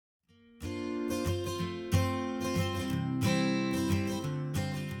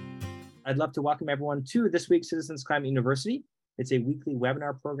I'd love to welcome everyone to this week's Citizens Climate University. It's a weekly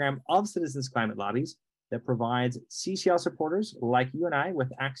webinar program of Citizens Climate Lobbies that provides CCL supporters like you and I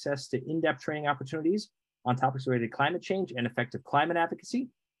with access to in-depth training opportunities on topics related to climate change and effective climate advocacy.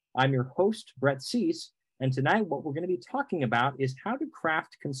 I'm your host, Brett Cease, and tonight what we're going to be talking about is how to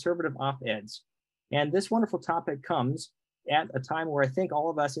craft conservative op-eds. And this wonderful topic comes at a time where I think all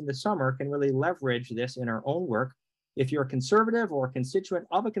of us in the summer can really leverage this in our own work. If you're a conservative or a constituent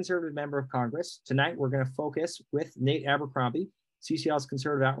of a conservative member of Congress, tonight we're going to focus with Nate Abercrombie, CCL's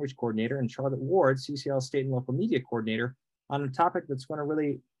Conservative Outreach Coordinator, and Charlotte Ward, CCL's State and Local Media Coordinator, on a topic that's going to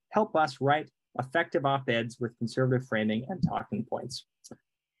really help us write effective op-eds with conservative framing and talking points.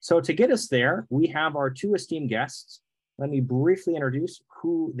 So to get us there, we have our two esteemed guests. Let me briefly introduce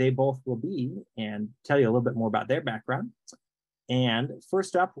who they both will be and tell you a little bit more about their background. And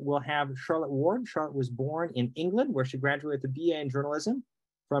first up, we'll have Charlotte Ward. Charlotte was born in England, where she graduated with a BA in journalism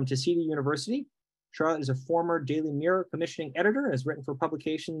from Tuskegee University. Charlotte is a former Daily Mirror commissioning editor and has written for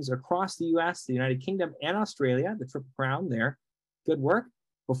publications across the US, the United Kingdom, and Australia, the Triple Crown there. Good work.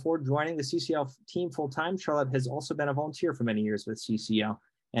 Before joining the CCL team full-time, Charlotte has also been a volunteer for many years with CCL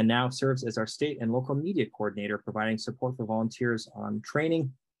and now serves as our state and local media coordinator, providing support for volunteers on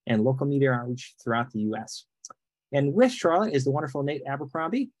training and local media outreach throughout the US. And with Charlotte is the wonderful Nate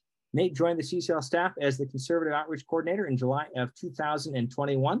Abercrombie. Nate joined the CCL staff as the Conservative Outreach Coordinator in July of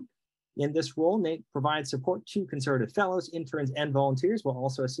 2021. In this role, Nate provides support to conservative fellows, interns, and volunteers, while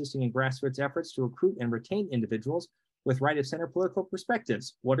also assisting in grassroots efforts to recruit and retain individuals with right-of-center political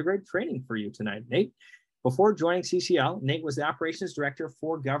perspectives. What a great training for you tonight, Nate. Before joining CCL, Nate was the operations director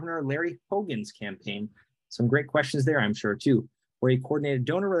for Governor Larry Hogan's campaign. Some great questions there, I'm sure, too, where he coordinated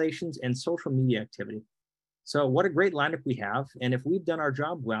donor relations and social media activity. So what a great lineup we have. And if we've done our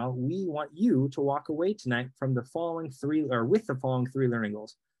job well, we want you to walk away tonight from with the following three learning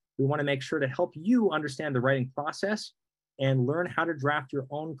goals. We want to make sure to help you understand the writing process and learn how to draft your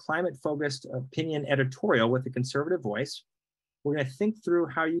own climate-focused opinion editorial with a conservative voice. We're going to think through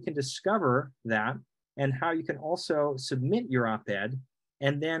how you can discover that and how you can also submit your op-ed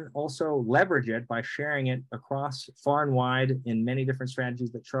and then also leverage it by sharing it across far and wide in many different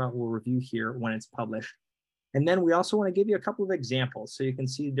strategies that Charlotte will review here when it's published. And then we also want to give you a couple of examples so you can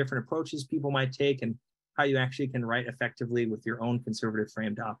see different approaches people might take and how you actually can write effectively with your own conservative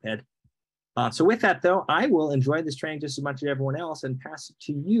framed op-ed. So with that, though, I will enjoy this training just as much as everyone else and pass it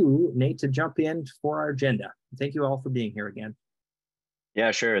to you, Nate, to jump in for our agenda. Thank you all for being here again.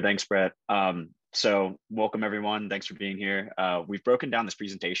 Yeah, sure. Thanks, Brett. So welcome, everyone. Thanks for being here. We've broken down this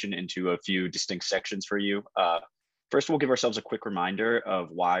presentation into a few distinct sections for you. First, we'll give ourselves a quick reminder of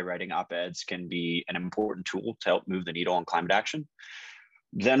why writing op-eds can be an important tool to help move the needle on climate action.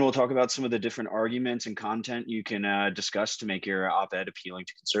 Then we'll talk about some of the different arguments and content you can discuss to make your op-ed appealing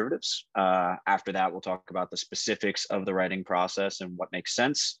to conservatives. After that, we'll talk about the specifics of the writing process and what makes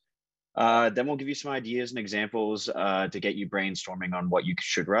sense. Then we'll give you some ideas and examples to get you brainstorming on what you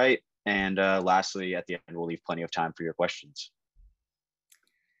should write. And lastly, at the end, we'll leave plenty of time for your questions.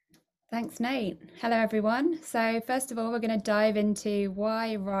 Thanks, Nate. Hello, everyone. So first of all, we're going to dive into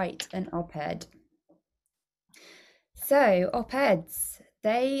why write an op-ed. So op-eds,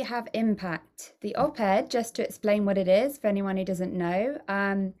 they have impact. The op-ed, just to explain what it is for anyone who doesn't know,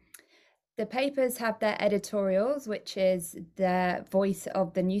 the papers have their editorials, which is the voice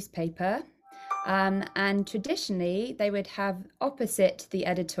of the newspaper. And traditionally, they would have opposite the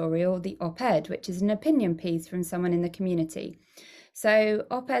editorial, the op-ed, which is an opinion piece from someone in the community. So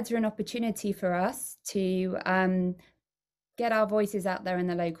op-eds are an opportunity for us to get our voices out there in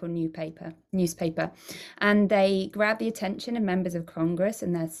the local newspaper. And they grab the attention of members of Congress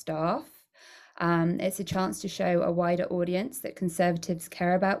and their staff. It's a chance to show a wider audience that conservatives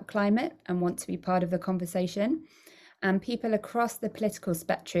care about climate and want to be part of the conversation. And people across the political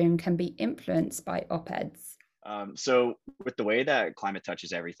spectrum can be influenced by op-eds. So with the way that climate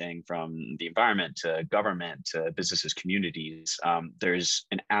touches everything from the environment to government to businesses, communities, there's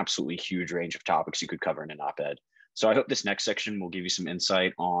an absolutely huge range of topics you could cover in an op-ed. So I hope this next section will give you some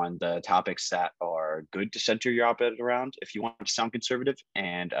insight on the topics that are good to center your op-ed around if you want to sound conservative,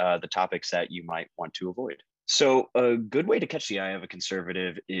 and the topics that you might want to avoid. So a good way to catch the eye of a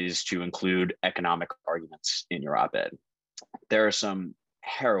conservative is to include economic arguments in your op-ed. There are some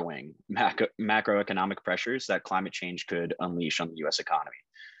harrowing macroeconomic pressures that climate change could unleash on the US economy.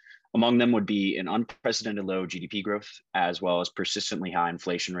 Among them would be an unprecedented low GDP growth, as well as persistently high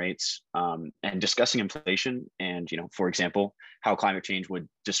inflation rates. And discussing inflation and, for example, how climate change would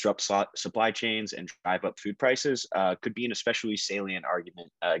disrupt supply chains and drive up food prices could be an especially salient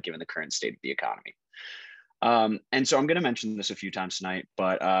argument given the current state of the economy. And so I'm going to mention this a few times tonight,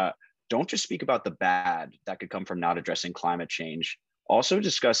 but don't just speak about the bad that could come from not addressing climate change. Also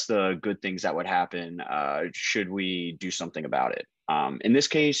discuss the good things that would happen should we do something about it. In this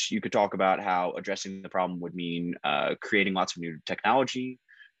case, you could talk about how addressing the problem would mean creating lots of new technology,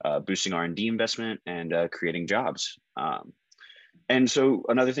 boosting R&D investment, and creating jobs. And so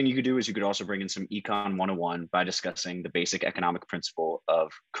another thing you could do is you could also bring in some Econ 101 by discussing the basic economic principle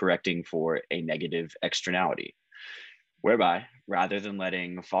of correcting for a negative externality, whereby rather than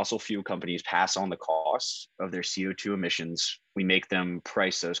letting fossil fuel companies pass on the costs of their CO2 emissions, we make them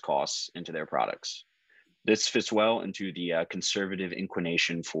price those costs into their products. This fits well into the conservative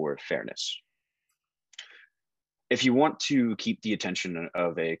inclination for fairness. If you want to keep the attention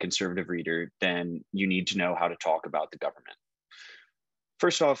of a conservative reader, then you need to know how to talk about the government.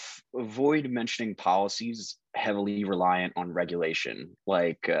 First off, avoid mentioning policies heavily reliant on regulation,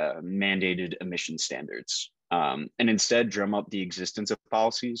 like mandated emission standards, and instead drum up the existence of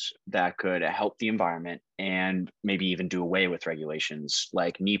policies that could help the environment and maybe even do away with regulations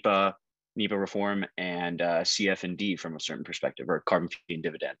like NEPA reform, and CF&D from a certain perspective, or carbon fee and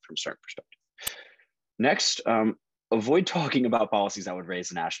dividend from a certain perspective. Next, avoid talking about policies that would raise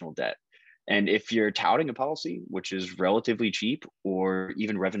the national debt. And if you're touting a policy which is relatively cheap or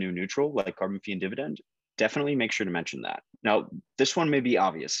even revenue neutral, like carbon fee and dividend, definitely make sure to mention that. Now, this one may be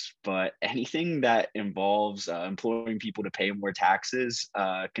obvious, but anything that involves employing people to pay more taxes,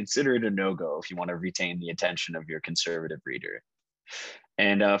 consider it a no-go if you want to retain the attention of your conservative reader.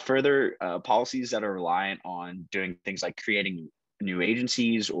 And further, policies that are reliant on doing things like creating new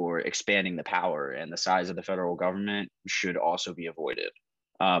agencies or expanding the power and the size of the federal government should also be avoided.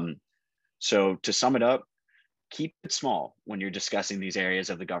 So to sum it up, keep it small when you're discussing these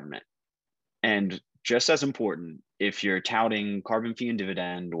areas of the government. And just as important, if you're touting carbon fee and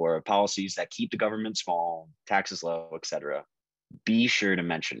dividend or policies that keep the government small, taxes low, etc., be sure to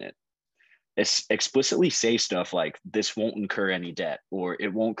mention it. Explicitly say stuff like this won't incur any debt or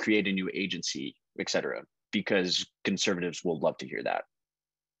it won't create a new agency, etc., because conservatives will love to hear that.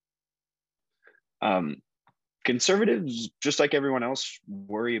 Conservatives, just like everyone else,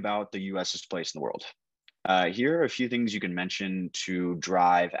 worry about the US's place in the world. Here are a few things you can mention to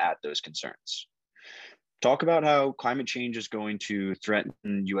drive at those concerns. Talk about how climate change is going to threaten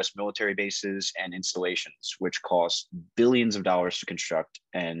US military bases and installations, which cost billions of dollars to construct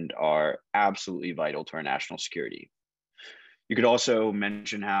and are absolutely vital to our national security. You could also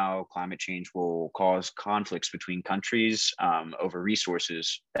mention how climate change will cause conflicts between countries over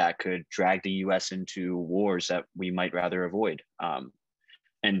resources that could drag the US into wars that we might rather avoid.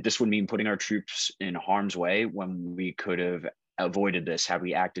 And this would mean putting our troops in harm's way when we could have avoided this had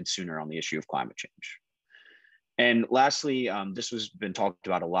we acted sooner on the issue of climate change. And lastly, this has been talked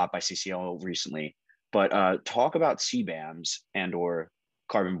about a lot by CCL recently, but talk about CBAMs and or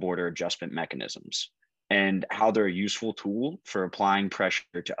carbon border adjustment mechanisms and how they're a useful tool for applying pressure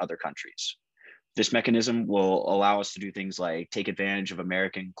to other countries. This mechanism will allow us to do things like take advantage of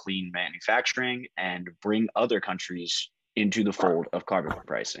American clean manufacturing and bring other countries into the fold of carbon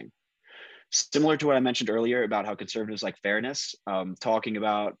pricing. Similar to what I mentioned earlier about how conservatives like fairness, talking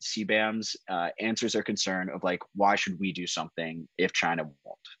about CBAMs answers their concern of like, why should we do something if China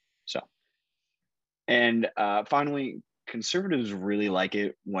won't? So, and finally, conservatives really like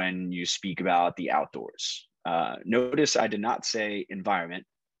it when you speak about the outdoors. Notice I did not say environment,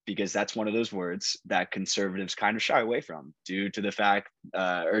 because that's one of those words that conservatives kind of shy away from due to the fact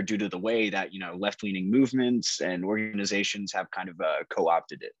or due to the way that, you know, left-leaning movements and organizations have kind of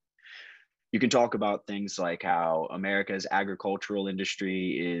co-opted it. You can talk about things like how America's agricultural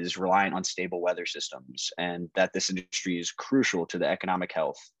industry is reliant on stable weather systems and that this industry is crucial to the economic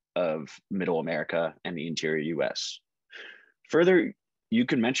health of middle America and the interior US. Further, you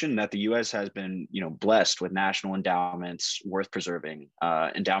can mention that the US has been, you know, blessed with national endowments worth preserving,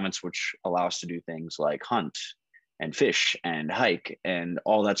 endowments which allow us to do things like hunt and fish and hike and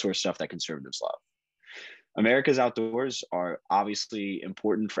all that sort of stuff that conservatives love. America's outdoors are obviously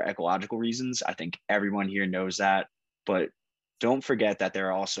important for ecological reasons. I think everyone here knows that, but don't forget that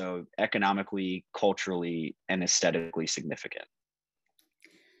they're also economically, culturally, and aesthetically significant.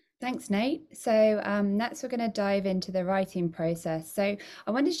 Thanks, Nate. So next we're going to dive into the writing process. So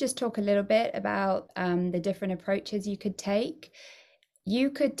I wanted to just talk a little bit about the different approaches you could take.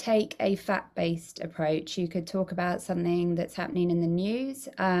 You could take a fact-based approach. You could talk about something that's happening in the news,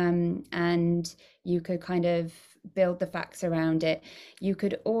 and you could kind of build the facts around it. You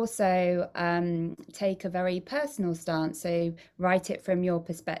could also take a very personal stance, so write it from your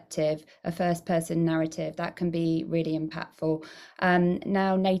perspective, a first-person narrative. That can be really impactful.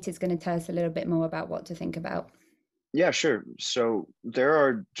 Now Nate is going to tell us a little bit more about what to think about. Yeah, sure. So there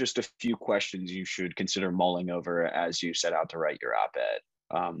are just a few questions you should consider mulling over as you set out to write your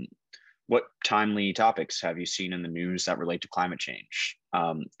op-ed. What timely topics have you seen in the news that relate to climate change?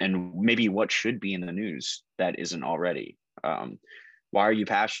 And maybe what should be in the news that isn't already? Why are you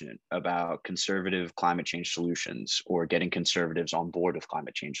passionate about conservative climate change solutions or getting conservatives on board with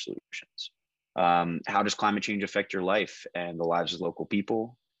climate change solutions? How does climate change affect your life and the lives of local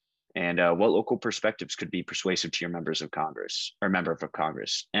people? And what local perspectives could be persuasive to your members of Congress or member of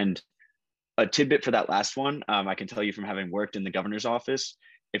Congress? And a tidbit for that last one, I can tell you from having worked in the governor's office,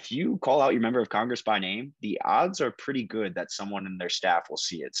 if you call out your member of Congress by name, the odds are pretty good that someone in their staff will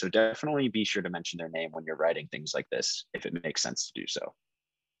see it. So definitely be sure to mention their name when you're writing things like this, if it makes sense to do so.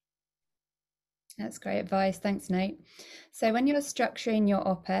 That's great advice. Thanks, Nate. So when you're structuring your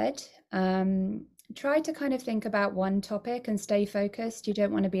op-ed, try to kind of think about one topic and stay focused. You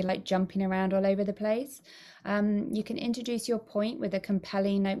don't want to be like jumping around all over the place. You can introduce your point with a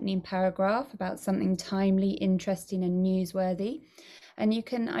compelling opening paragraph about something timely, interesting, and newsworthy. And you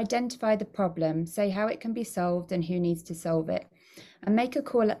can identify the problem, say how it can be solved and who needs to solve it, and make a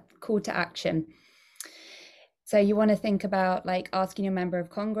call to action. So you want to think about like asking your member of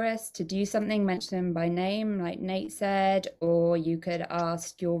Congress to do something, mention them by name, like Nate said, or you could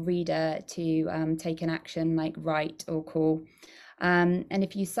ask your reader to take an action like write or call. And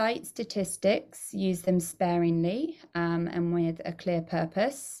if you cite statistics, use them sparingly and with a clear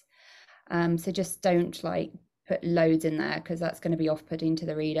purpose. So just don't like put loads in there because that's going to be off-putting to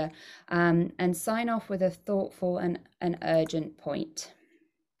the reader. And sign off with a thoughtful and an urgent point.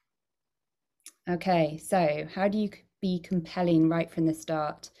 Okay, so how do you be compelling right from the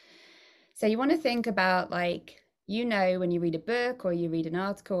start? So you want to think about like, when you read a book or you read an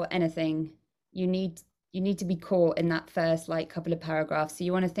article or anything, you need to be caught in that first like couple of paragraphs. So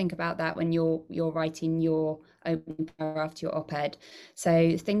you want to think about that when you're writing your opening paragraph to your op-ed.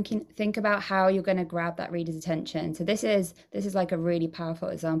 So think about how you're going to grab that reader's attention. So this is like a really powerful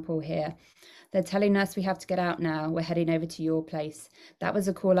example here. They're telling us we have to get out now. We're heading over to your place. That was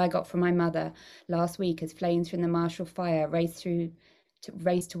a call I got from my mother last week as flames from the Marshall Fire raced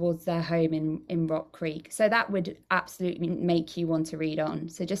towards their home in Rock Creek. So that would absolutely make you want to read on.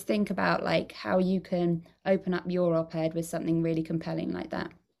 So just think about like how you can open up your op-ed with something really compelling like that.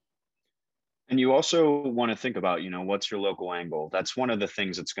 And you also want to think about, what's your local angle? That's one of the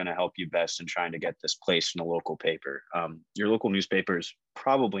things that's going to help you best in trying to get this placed in a local paper. Your local newspaper is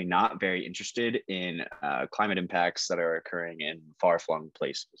probably not very interested in climate impacts that are occurring in far-flung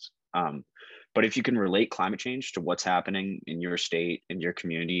places. But if you can relate climate change to what's happening in your state, in your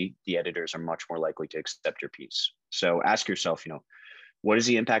community, the editors are much more likely to accept your piece. So ask yourself, what is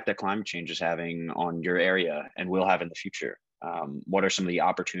the impact that climate change is having on your area and will have in the future? What are some of the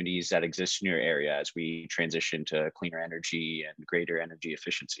opportunities that exist in your area as we transition to cleaner energy and greater energy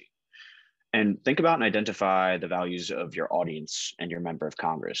efficiency? And think about and identify the values of your audience and your member of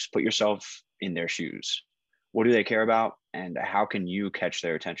Congress. Put yourself in their shoes. What do they care about? And how can you catch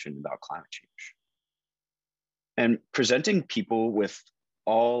their attention about climate change? And presenting people with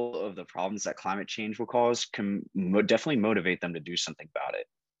all of the problems that climate change will cause can definitely motivate them to do something about it.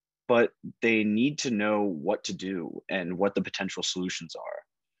 But they need to know what to do and what the potential solutions are.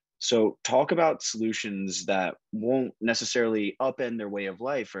 So talk about solutions that won't necessarily upend their way of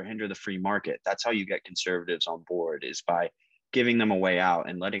life or hinder the free market. That's how you get conservatives on board, is by giving them a way out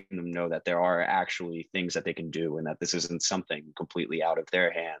and letting them know that there are actually things that they can do and that this isn't something completely out of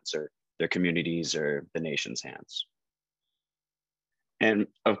their hands or their communities or the nation's hands. And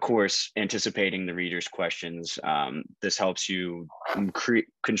of course, anticipating the reader's questions, this helps you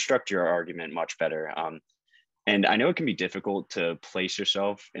construct your argument much better. And I know it can be difficult to place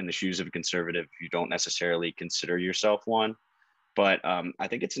yourself in the shoes of a conservative if you don't necessarily consider yourself one. But I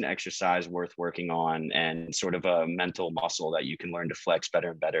think it's an exercise worth working on and sort of a mental muscle that you can learn to flex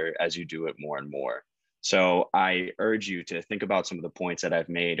better and better as you do it more and more. So I urge you to think about some of the points that I've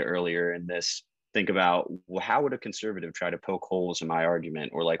made earlier in this. Think about, well, how would a conservative try to poke holes in my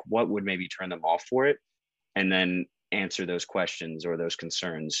argument, or like what would maybe turn them off for it, and then answer those questions or those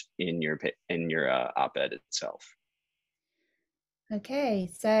concerns in your op-ed itself. Okay,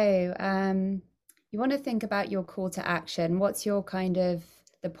 so you want to think about your call to action. What's your kind of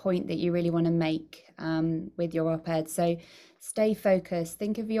the point that you really want to make with your op-ed? So stay focused.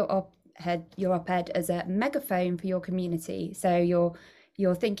 Think of your op-ed as a megaphone for your community. So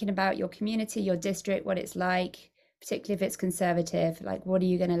you're thinking about your community, your district, what it's like, particularly if it's conservative. Like, what are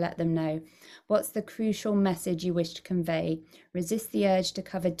you going to let them know? What's the crucial message you wish to convey? Resist the urge to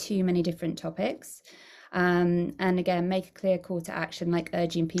cover too many different topics. And again, make a clear call to action, like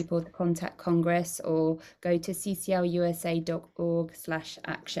urging people to contact Congress or go to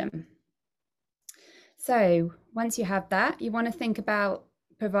cclusa.org/action. So once you have that, you want to think about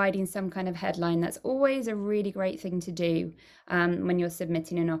providing some kind of headline. That's always a really great thing to do when you're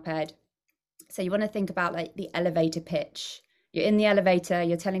submitting an op-ed. So you want to think about like the elevator pitch. You're in the elevator,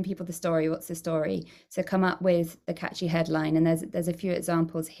 you're telling people the story. What's the story? So come up with the catchy headline, and there's a few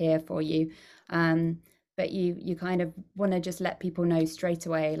examples here for you. But you kind of want to just let people know straight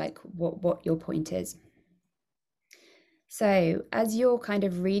away like what your point is. So as you're kind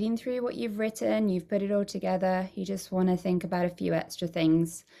of reading through what you've written, you've put it all together, you just want to think about a few extra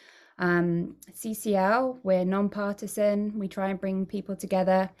things. CCL, we're non-partisan, we try and bring people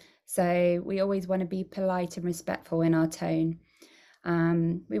together. So we always want to be polite and respectful in our tone.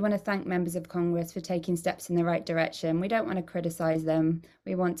 We want to thank members of Congress for taking steps in the right direction. We don't want to criticize them.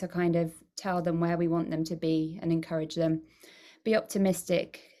 We want to kind of tell them where we want them to be and encourage them. Be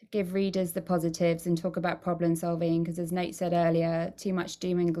optimistic, give readers the positives and talk about problem solving, because as Nate said earlier, too much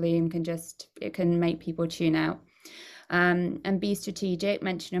doom and gloom can make people tune out. And be strategic,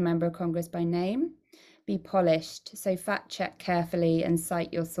 mention a member of Congress by name. Be polished, so fact check carefully and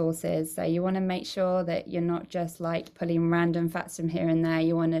cite your sources. So you want to make sure that you're not just like pulling random facts from here and there.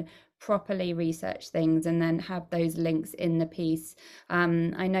 You want to properly research things and then have those links in the piece.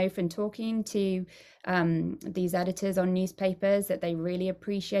 I know from talking to these editors on newspapers that they really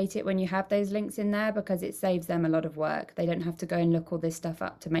appreciate it when you have those links in there, because it saves them a lot of work. They don't have to go and look all this stuff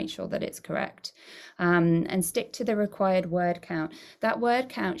up to make sure that it's correct. And stick to the required word count. That word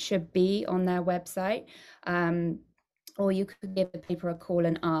count should be on their website. Or you could give the paper a call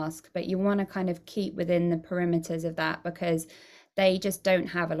and ask, but you want to kind of keep within the perimeters of that, because they just don't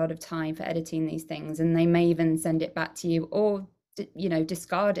have a lot of time for editing these things, and they may even send it back to you or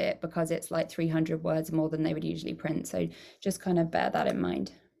discard it because it's like 300 words more than they would usually print. So just kind of bear that in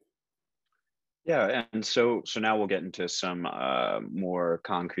mind. Yeah, and so now we'll get into some more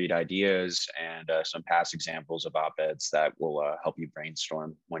concrete ideas and some past examples of op-eds that will help you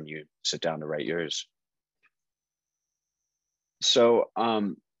brainstorm when you sit down to write yours. So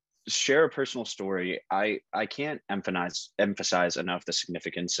share a personal story. I can't emphasize enough the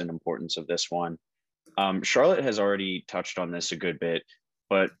significance and importance of this one. Charlotte has already touched on this a good bit,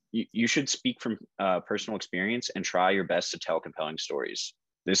 but you should speak from personal experience and try your best to tell compelling stories.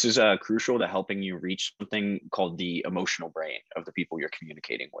 This is crucial to helping you reach something called the emotional brain of the people you're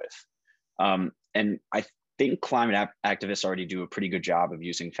communicating with. And I think climate activists already do a pretty good job of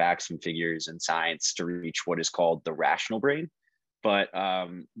using facts and figures and science to reach what is called the rational brain. But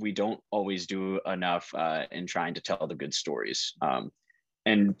we don't always do enough in trying to tell the good stories.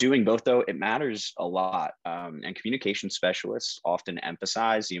 And doing both, though, it matters a lot. And communication specialists often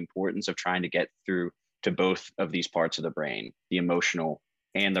emphasize the importance of trying to get through to both of these parts of the brain, the emotional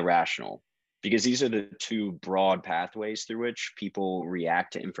and the rational, because these are the two broad pathways through which people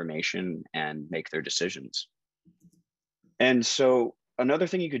react to information and make their decisions. And so another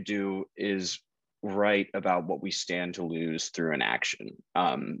thing you could do is write about what we stand to lose through an action.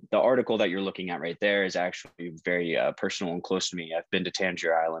 The article that you're looking at right there is actually very personal and close to me. I've been to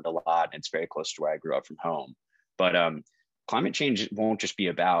Tangier Island a lot, and it's very close to where I grew up from home. But climate change won't just be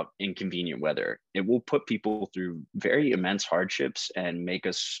about inconvenient weather. It will put people through very immense hardships and make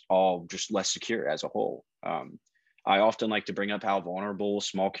us all just less secure as a whole. I often like to bring up how vulnerable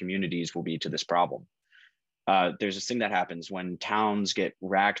small communities will be to this problem. There's this thing that happens when towns get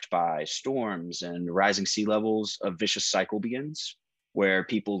racked by storms and rising sea levels. A vicious cycle begins where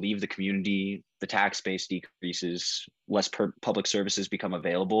people leave the community, the tax base decreases, less public services become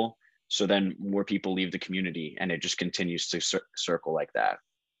available. So then more people leave the community, and it just continues to circle like that.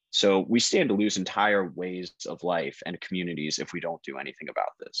 So we stand to lose entire ways of life and communities if we don't do anything about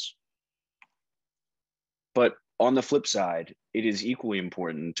this. But on the flip side, it is equally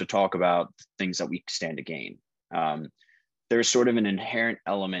important to talk about things that we stand to gain. There's sort of an inherent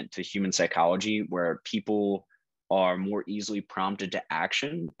element to human psychology where people are more easily prompted to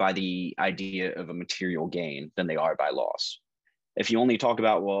action by the idea of a material gain than they are by loss. If you only talk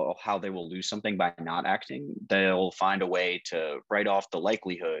about, well, how they will lose something by not acting, they'll find a way to write off the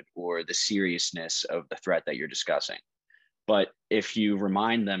likelihood or the seriousness of the threat that you're discussing. But if you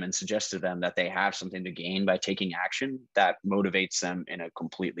remind them and suggest to them that they have something to gain by taking action, that motivates them in a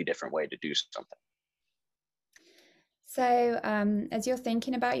completely different way to do something. So as you're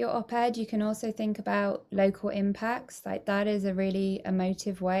thinking about your op-ed, you can also think about local impacts. Like that is a really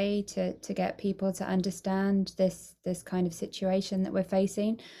emotive way to get people to understand this kind of situation that we're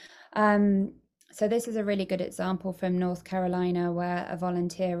facing. So this is a really good example from North Carolina, where a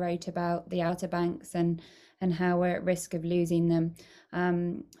volunteer wrote about the Outer Banks and how we're at risk of losing them.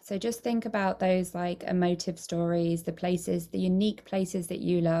 So just think about those like emotive stories, the places, the unique places that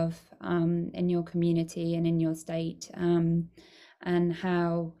you love in your community and in your state, and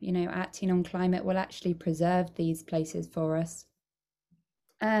how, you know, acting on climate will actually preserve these places for us.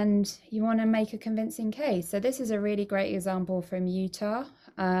 And you want to make a convincing case. So this is a really great example from Utah,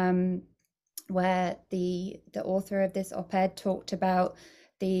 where the author of this op-ed talked about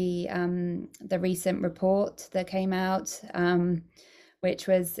the recent report that came out, which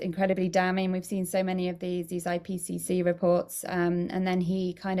was incredibly damning. We've seen so many of these IPCC reports, and then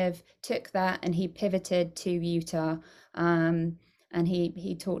he kind of took that and he pivoted to Utah, and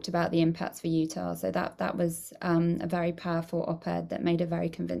he talked about the impacts for Utah. So that was a very powerful op-ed that made a very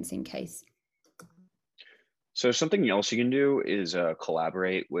convincing case. So something else you can do is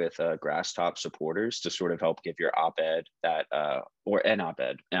collaborate with Grasstop supporters to sort of help give your op-ed that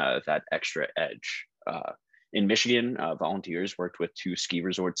that extra edge. In Michigan, volunteers worked with 2 ski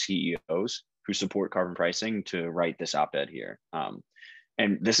resort CEOs who support carbon pricing to write this op-ed here.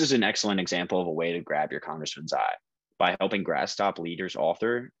 And this is an excellent example of a way to grab your congressman's eye by helping Grasstop leaders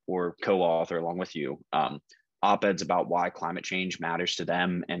author or co-author along with you op-eds about why climate change matters to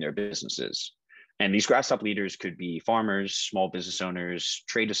them and their businesses. And these Grasstop leaders could be farmers, small business owners,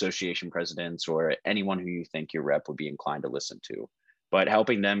 trade association presidents, or anyone who you think your rep would be inclined to listen to. But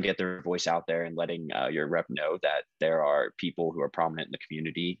helping them get their voice out there and letting your rep know that there are people who are prominent in the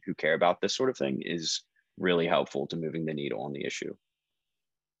community who care about this sort of thing is really helpful to moving the needle on the issue.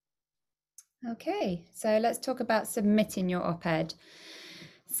 Okay, so let's talk about submitting your op-ed.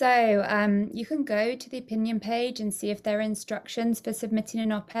 So you can go to the opinion page and see if there are instructions for submitting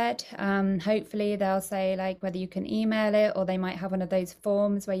an op-ed. Hopefully they'll say like whether you can email it, or they might have one of those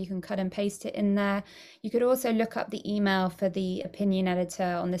forms where you can cut and paste it in there. You could also look up the email for the opinion editor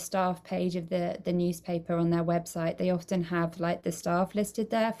on the staff page of the newspaper on their website. They often have like the staff listed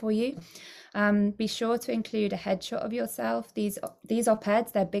there for you. Be sure to include a headshot of yourself. These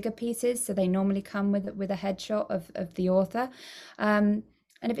op-eds, they're bigger pieces, so they normally come with a headshot of the author.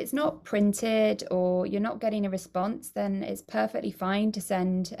 And if it's not printed or you're not getting a response, then it's perfectly fine to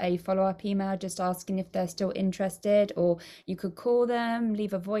send a follow-up email just asking if they're still interested, or you could call them,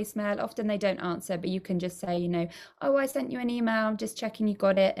 leave a voicemail. Often they don't answer, but you can just say, you know, oh, I sent you an email, just checking you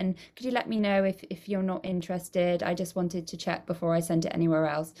got it. And could you let me know if you're not interested? I just wanted to check before I sent it anywhere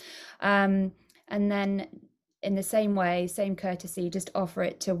else. And then in the same way, same courtesy, just offer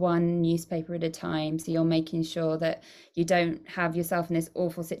it to one newspaper at a time. So you're making sure that you don't have yourself in this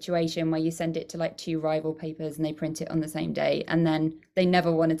awful situation where you send it to like 2 rival papers and they print it on the same day, and then they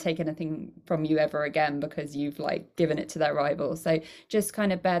never want to take anything from you ever again because you've like given it to their rival. So just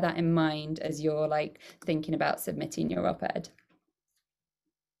kind of bear that in mind as you're like thinking about submitting your op-ed.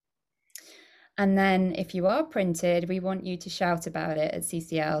 And then if you are printed, we want you to shout about it at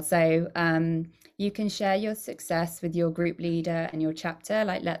CCL. So you can share your success with your group leader and your chapter,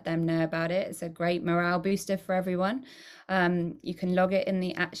 like let them know about it. It's a great morale booster for everyone. You can log it in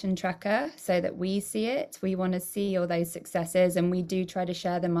the action tracker so that we see it. We want to see all those successes, and we do try to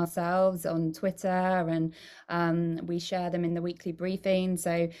share them ourselves on Twitter, and we share them in the weekly briefing.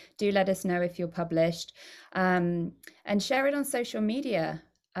 So do let us know if you're published, and share it on social media.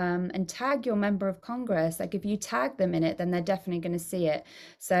 And tag your member of Congress. Like if you tag them in it, then they're definitely going to see it.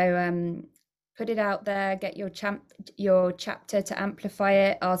 So put it out there, get your chapter to amplify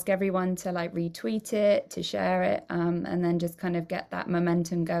it, ask everyone to like retweet it, to share it, and then just kind of get that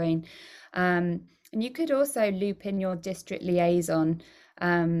momentum going. And you could also loop in your district liaison.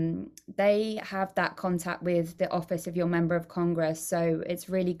 They have that contact with the office of your member of Congress. So it's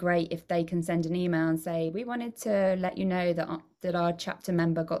really great if they can send an email and say, we wanted to let you know that our chapter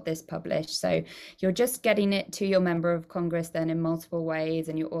member got this published. So you're just getting it to your member of Congress then in multiple ways,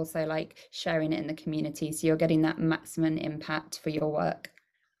 and you're also like sharing it in the community. So you're getting that maximum impact for your work.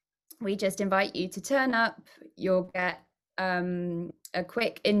 We just invite you to turn up. You'll get a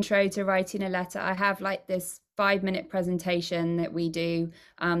quick intro to writing a letter. I have like this 5-minute presentation that we do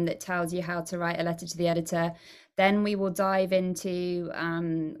that tells you how to write a letter to the editor. Then we will dive into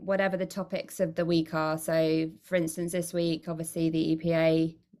whatever the topics of the week are. So for instance, this week, obviously the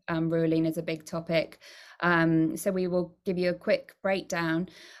EPA ruling is a big topic. So we will give you a quick breakdown.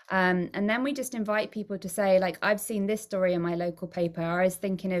 And then we just invite people to say, like, I've seen this story in my local paper. I was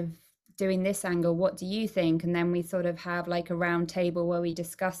thinking of doing this angle. What do you think? And then we sort of have like a round table where we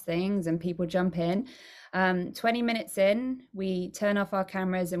discuss things and people jump in. 20 minutes in, we turn off our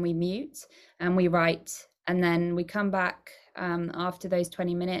cameras and we mute and we write. And then we come back after those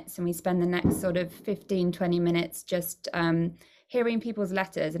 20 minutes, and we spend the next sort of 15-20 minutes just hearing people's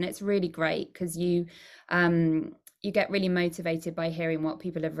letters, and it's really great because you get really motivated by hearing what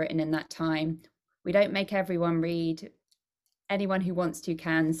people have written in that time. We don't make everyone read. Anyone who wants to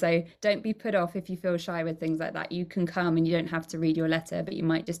can, so don't be put off if you feel shy with things like that. You can come and you don't have to read your letter, but you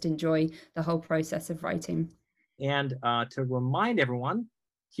might just enjoy the whole process of writing. And to remind everyone,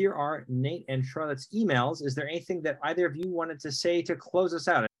 here are Nate and Charlotte's emails. Is there anything that either of you wanted to say to close us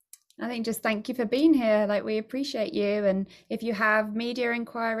out? I think just thank you for being here. Like, we appreciate you. And if you have media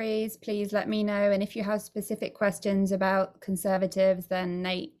inquiries, please let me know. And if you have specific questions about conservatives, then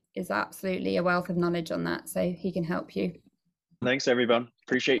Nate is absolutely a wealth of knowledge on that, so he can help you. Thanks, everyone.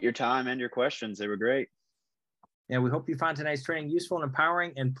 Appreciate your time and your questions. They were great. Yeah, we hope you found tonight's training useful and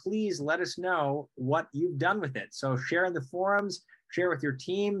empowering, and please let us know what you've done with it. So share in the forums, share with your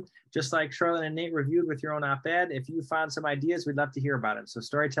team, just like Charlotte and Nate reviewed with your own op-ed. If you found some ideas, we'd love to hear about it. So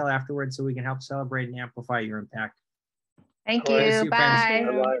storytell afterwards so we can help celebrate and amplify your impact. Thank you. Bye.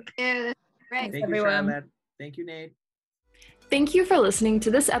 Thanks, Thank you, everyone. Charlotte. Thank you, Nate. Thank you for listening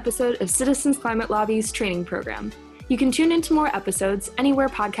to this episode of Citizens Climate Lobby's training program. You can tune into more episodes anywhere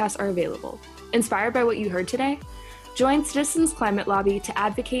podcasts are available. Inspired by what you heard today? Join Citizens Climate Lobby to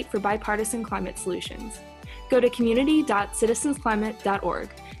advocate for bipartisan climate solutions. Go to community.citizensclimate.org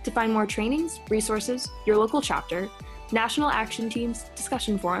to find more trainings, resources, your local chapter, national action teams,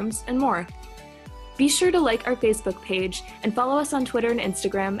 discussion forums, and more. Be sure to like our Facebook page and follow us on Twitter and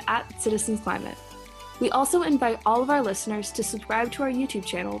Instagram @CitizensClimate. We also invite all of our listeners to subscribe to our YouTube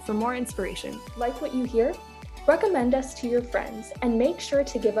channel for more inspiration. Like what you hear? Recommend us to your friends and make sure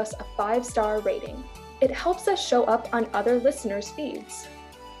to give us a 5-star rating. It helps us show up on other listeners' feeds.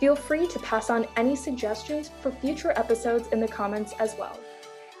 Feel free to pass on any suggestions for future episodes in the comments as well.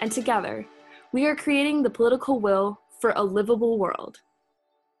 And together, we are creating the political will for a livable world.